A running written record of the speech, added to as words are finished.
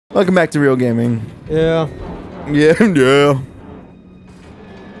Welcome back to Real Gaming. Yeah. Yeah.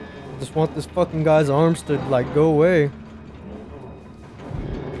 Just want this fucking guy's arms to, like, go away.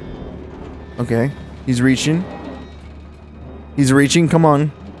 Okay. He's reaching. He's reaching. Come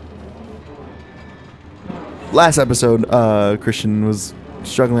on. Last episode, Christian was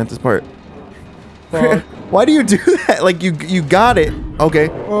struggling at this part. Fuck. Why do you do that? Like, you got it. Okay.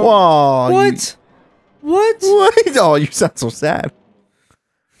 Whoa. What? What? What? Oh, you sound so sad.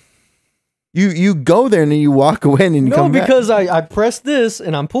 You go there and then you walk away and then you come back. No, because I press this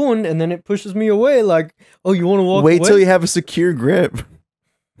and I'm pulling and then it pushes me away like, oh, you want to walk away? Wait till you have a secure grip.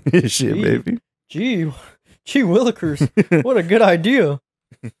 Shit, baby. Gee willikers. What a good idea.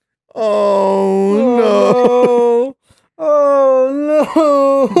 Oh, no. Oh,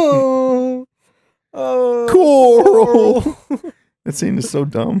 no. Oh, Coral. That scene is so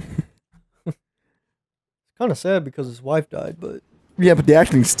dumb. It's kind of sad because his wife died, but... Yeah, but the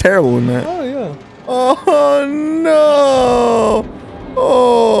acting's terrible in that. Oh, yeah. Oh, no.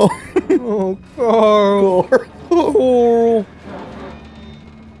 Oh. Oh, Carl. Coral.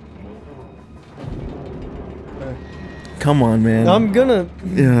 Come on, man. I'm gonna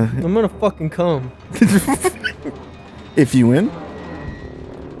fucking come. If you win?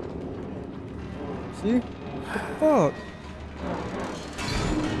 See? What the fuck?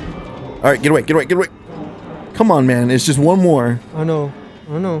 Alright, get away. Come on, man. It's just one more. I know.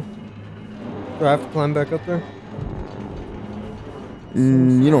 Do I have to climb back up there?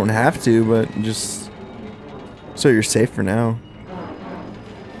 You don't have to, but just so you're safe for now.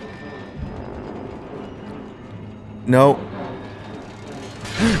 No.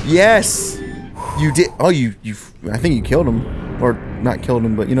 Yes! You did. Oh, you. I think you killed him. Or not killed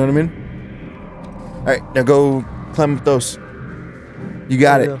him, but you know what I mean? Alright, now go climb up those. You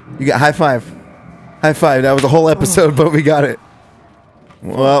got it. Yeah. You got high five. High five. That was a whole episode, but we got it.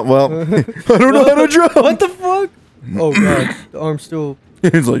 Well, I don't know how to jump. What the fuck? Oh god, the arm's still.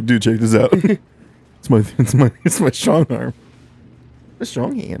 He's like, dude, check this out. it's my strong arm. A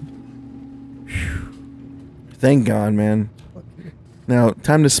strong hand. Whew. Thank God, man. Now,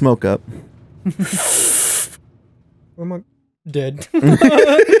 time to smoke up. Where am I? Dead.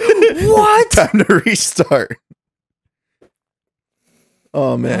 What? Time to restart.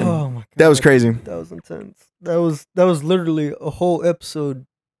 Oh man. Oh my god. That was crazy. That was intense. That was literally a whole episode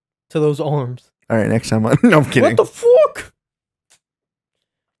to those arms. All right, next time. No, I'm kidding. What the fuck?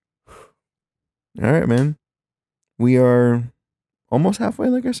 All right, man. We are almost halfway,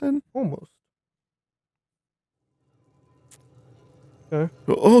 like I said. Almost. Okay.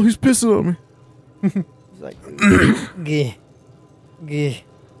 Oh, he's pissing on me. He's like, gah, gah.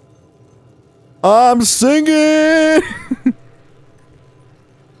 I'm singing.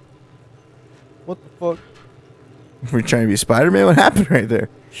 What the fuck? We're trying to be Spider-Man. What happened right there?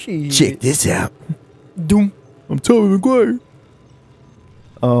 Shit. Check this out. Doom. I'm Tobey Maguire.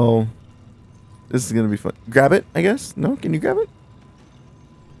 Oh. This is gonna be fun. Grab it, I guess? No? Can you grab it?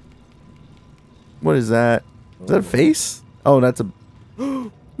 What is that? Is that a face? Oh, that's a... I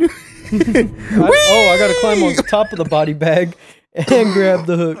gotta climb on the top of the body bag and grab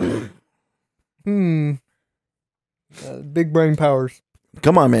the hook. Big brain powers.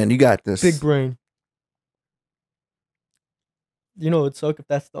 Come on, man. You got this. Big brain. You know it'd suck if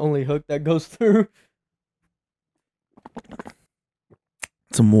that's the only hook that goes through.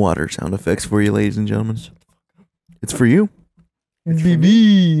 Some water sound effects for you, ladies and gentlemen. It's for you.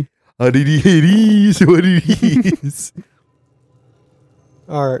 BB. What it is.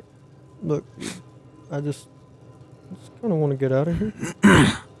 Alright. Look. I just kind of want to get out of here.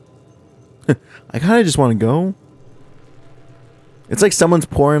 I kind of just want to go. It's like someone's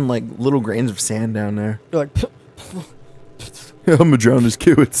pouring like little grains of sand down there. You're like... I'm gonna drown this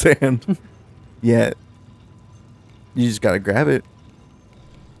kid with sand. Yeah. You just gotta grab it.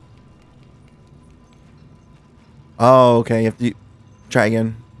 Oh, okay. You have to try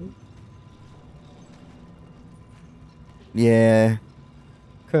again. Yeah.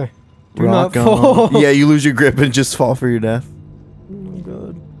 Okay. Do Rock not on. fall. Yeah, you lose your grip and just fall for your death. Oh my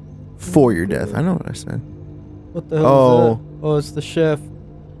god. For your death. I know what I said. What the hell is that? Oh, it's the chef.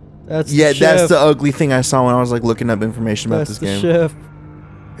 That's the chef. That's the ugly thing I saw when I was like looking up information about this game. Chef.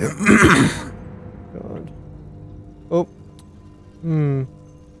 God. Oh.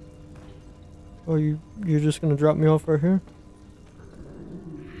 Oh, you're just gonna drop me off right here?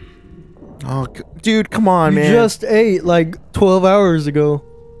 Oh, dude, come on, man. You just ate like 12 hours ago.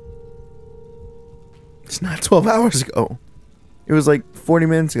 It's not 12 hours ago. It was like 40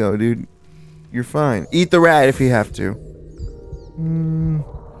 minutes ago, dude. You're fine. Eat the rat if you have to.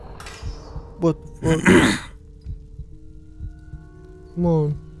 What the fuck? Come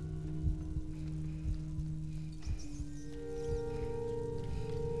on.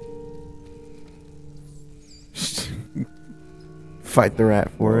 fight the rat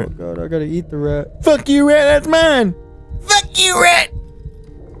for Oh it. god, I gotta eat the rat. Fuck you, rat. That's mine. Fuck you, rat.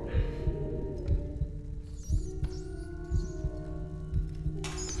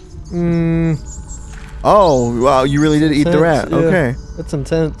 Oh, wow. You really did eat the rat. Yeah. Okay. That's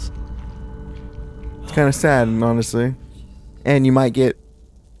intense. It's kind of sad, honestly. And you might get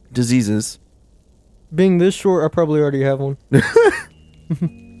diseases. Being this short, I probably already have one. I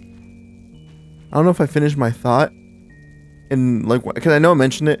don't know if I finished my thought. And like, because I know I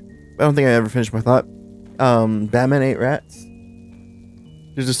mentioned it, but I don't think I ever finished my thought. Batman ate rats.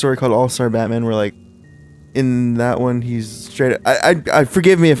 There's a story called All-Star Batman where, like, in that one, he's straight up... I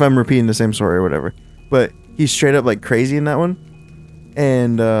forgive me if I'm repeating the same story or whatever. But he's straight up, like, crazy in that one.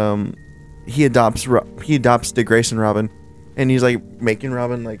 And, he adopts Dick Grayson Robin. And he's, like, making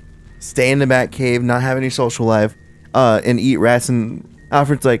Robin, like, stay in the Batcave, not have any social life, and eat rats. And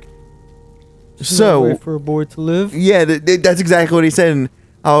Alfred's like... So... Wait for a boy to live? Yeah, that's exactly what he said. And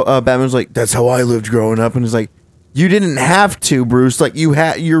Batman's like, that's how I lived growing up. And he's like, you didn't have to, Bruce. Like,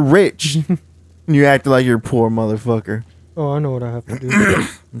 you're rich. And you acted like you're a poor motherfucker. Oh, I know what I have to do.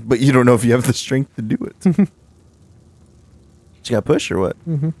 But you don't know if you have the strength to do it. You got push or what?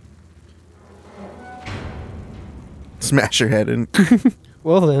 Smash your head in.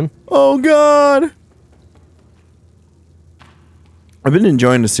 Well then. Oh, God. I've been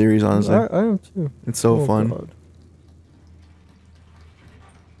enjoying the series, honestly. I am too. It's so fun. God.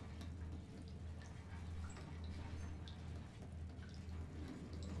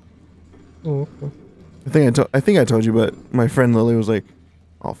 Oh, okay. I think I told you, but my friend Lily was like,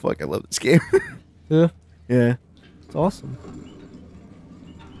 "Oh fuck, I love this game." Yeah, Yeah. it's awesome.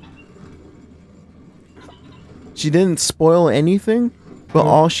 She didn't spoil anything, but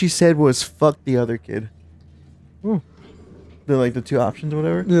all she said was "fuck the other kid." Hmm. The two options or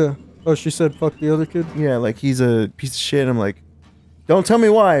whatever. Yeah. Oh, she said fuck the other kid? Yeah, like he's a piece of shit. I'm like, don't tell me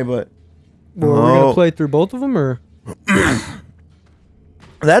why, but Well, are we gonna play through both of them, or?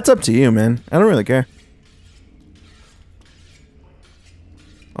 that's up to you, man. I don't really care.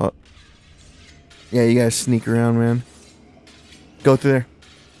 Oh. Yeah, you guys sneak around, man. Go through there.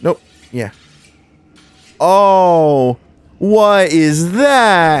 Nope. Yeah. Oh, what is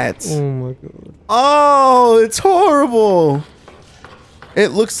that? Oh my god. Oh, it's horrible.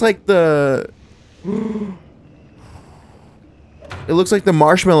 It looks like the... It looks like the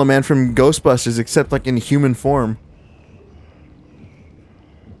Marshmallow Man from Ghostbusters, except like in human form.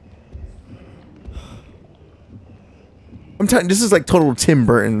 I'm telling you, this is like total Tim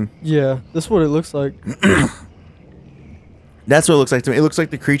Burton. Yeah, this is what it looks like. That's what it looks like to me. It looks like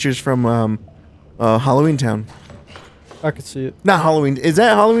the creatures from Halloween Town. I could see it. Not Halloween. Is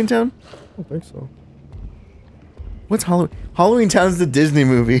that Halloween Town? I don't think so. What's Halloween? Halloween Town is the Disney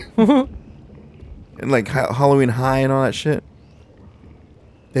movie. And like Halloween High and all that shit.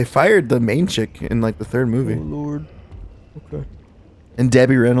 They fired the main chick in like the third movie. Oh lord. Okay. And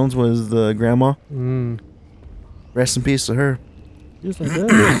Debbie Reynolds was the grandma. Mm. Rest in peace to her. She isn't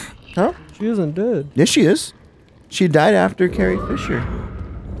dead. Huh? She isn't dead. Yes, she is. She died after Carrie Fisher.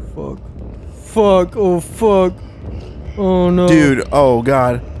 Fuck. Fuck. Oh fuck. Oh no. Dude, oh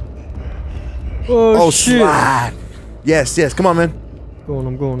god. Oh, shit. Slide. Yes, yes. Come on, man.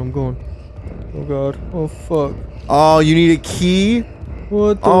 I'm going. Oh god. Oh fuck. Oh, you need a key?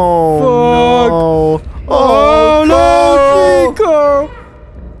 What the Oh, fuck? no. Oh, no, Carl. Chico!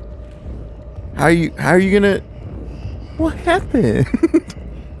 How are you gonna... What happened?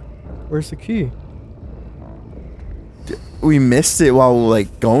 Where's the key? We missed it while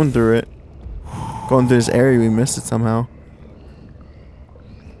like going through it. Going through this area, we missed it somehow.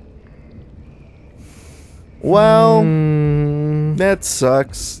 Well, that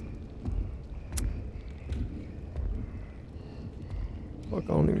sucks. Fuck, I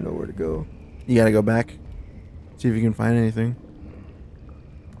don't even know where to go. You gotta go back. See if you can find anything.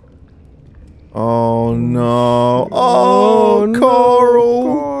 Oh no. Oh,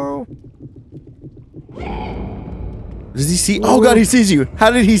 Carl. Does he see? Oh god, he sees you. How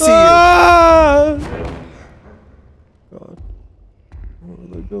did he see you? God. Oh,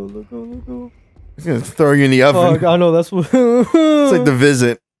 let go. He's gonna throw you in the oven. Fuck, I know, that's what... It's like The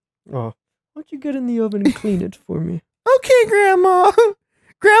Visit. Oh. Why don't you get in the oven and clean it for me? Okay, Grandma.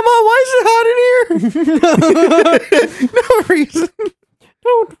 Grandma, why is it hot in here? No reason.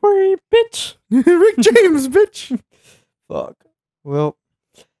 Don't worry, bitch. Rick James, bitch. Fuck. Well,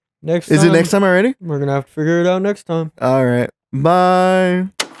 next time... Is it next time already? We're gonna have to figure it out next time. Alright. Bye.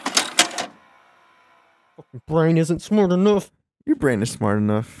 Fucking brain isn't smart enough. Your brain is smart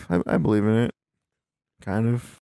enough. I believe in it. Kind of.